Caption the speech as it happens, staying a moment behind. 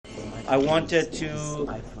I wanted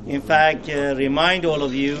to, in fact, remind all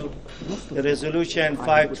of you the resolution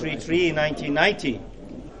 533 in 1990,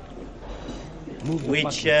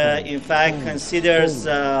 which in fact considers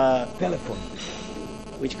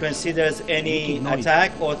any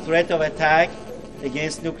attack or threat of attack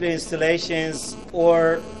against nuclear installations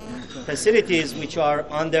or facilities which are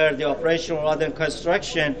under the operation or under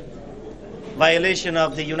construction, violation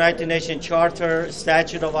of the United Nations Charter,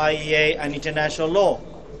 Statute of IAEA, and international law.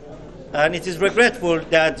 And it is regretful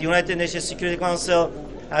that the United Nations Security Council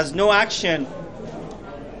has no action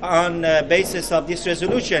on the basis of this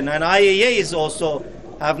resolution, and IAEA is also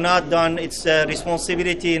have not done its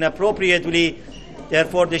responsibility inappropriately.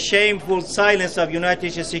 Therefore, the shameful silence of United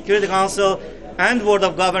Nations Security Council and Board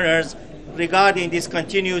of Governors regarding this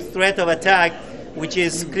continued threat of attack, which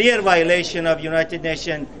is clear violation of United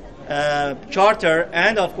Nations Charter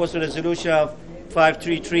and, of course, the resolution of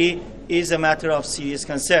 533, is a matter of serious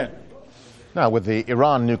concern. Now, with the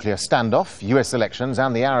Iran nuclear standoff, US elections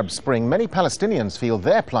and the Arab Spring, many Palestinians feel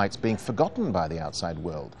their plights being forgotten by the outside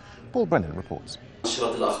world. Paul Brennan reports.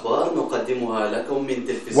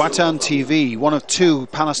 Watan TV, one of two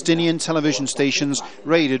Palestinian television stations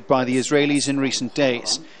raided by the Israelis in recent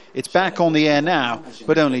days. It's back on the air now,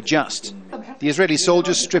 but only just. The Israeli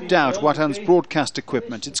soldiers stripped out Watan's broadcast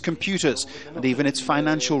equipment, its computers, and even its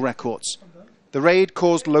financial records. The raid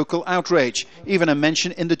caused local outrage, even a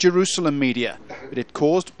mention in the Jerusalem media, but it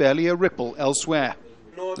caused barely a ripple elsewhere.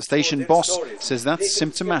 The station boss says that's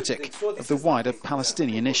symptomatic of the wider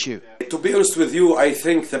Palestinian issue. To be honest with you, I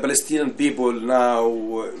think the Palestinian people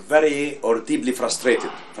now very or deeply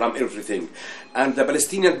frustrated from everything. And the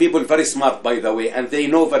Palestinian people very smart, by the way, and they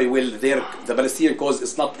know very well the Palestinian cause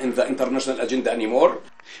is not in the international agenda anymore.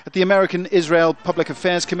 At the American Israel Public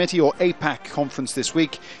Affairs Committee, or AIPAC, conference this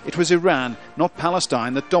week, it was Iran, not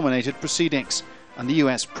Palestine, that dominated proceedings. And the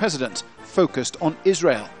US president focused on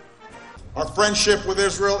Israel. Our friendship with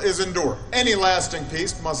Israel is enduring. Any lasting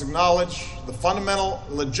peace must acknowledge the fundamental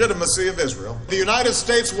legitimacy of Israel. The United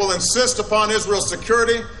States will insist upon Israel's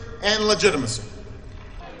security and legitimacy.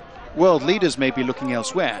 World leaders may be looking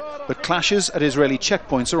elsewhere, but clashes at Israeli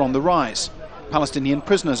checkpoints are on the rise. Palestinian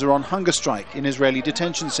prisoners are on hunger strike in Israeli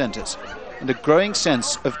detention centres, and a growing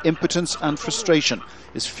sense of impotence and frustration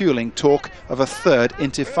is fueling talk of a third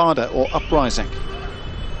intifada or uprising.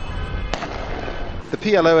 The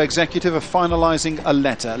PLO executive are finalizing a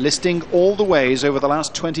letter listing all the ways over the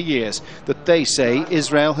last 20 years that they say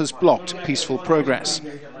Israel has blocked peaceful progress.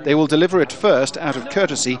 They will deliver it first out of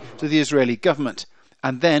courtesy to the Israeli government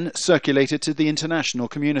and then circulate it to the international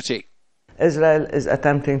community. Israel is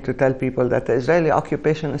attempting to tell people that the Israeli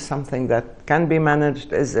occupation is something that can be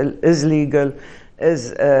managed, is legal,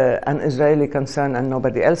 is an Israeli concern and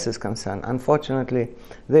nobody else's concern. Unfortunately,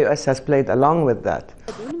 the US has played along with that.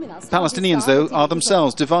 Palestinians, though, are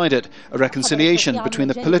themselves divided. A reconciliation between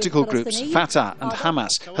the political groups Fatah and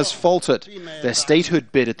Hamas has faltered. Their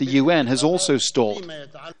statehood bid at the UN has also stalled.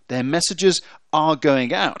 Their messages are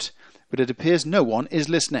going out, but it appears no one is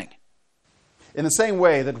listening. In the same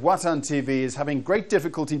way that Watan TV is having great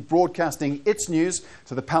difficulty broadcasting its news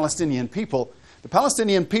to the Palestinian people, the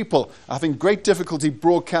Palestinian people are having great difficulty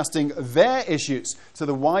broadcasting their issues to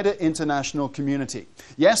the wider international community.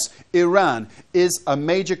 Yes, Iran is a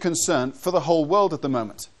major concern for the whole world at the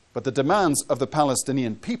moment, but the demands of the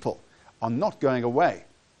Palestinian people are not going away.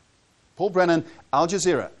 Paul Brennan, Al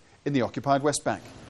Jazeera, in the occupied West Bank.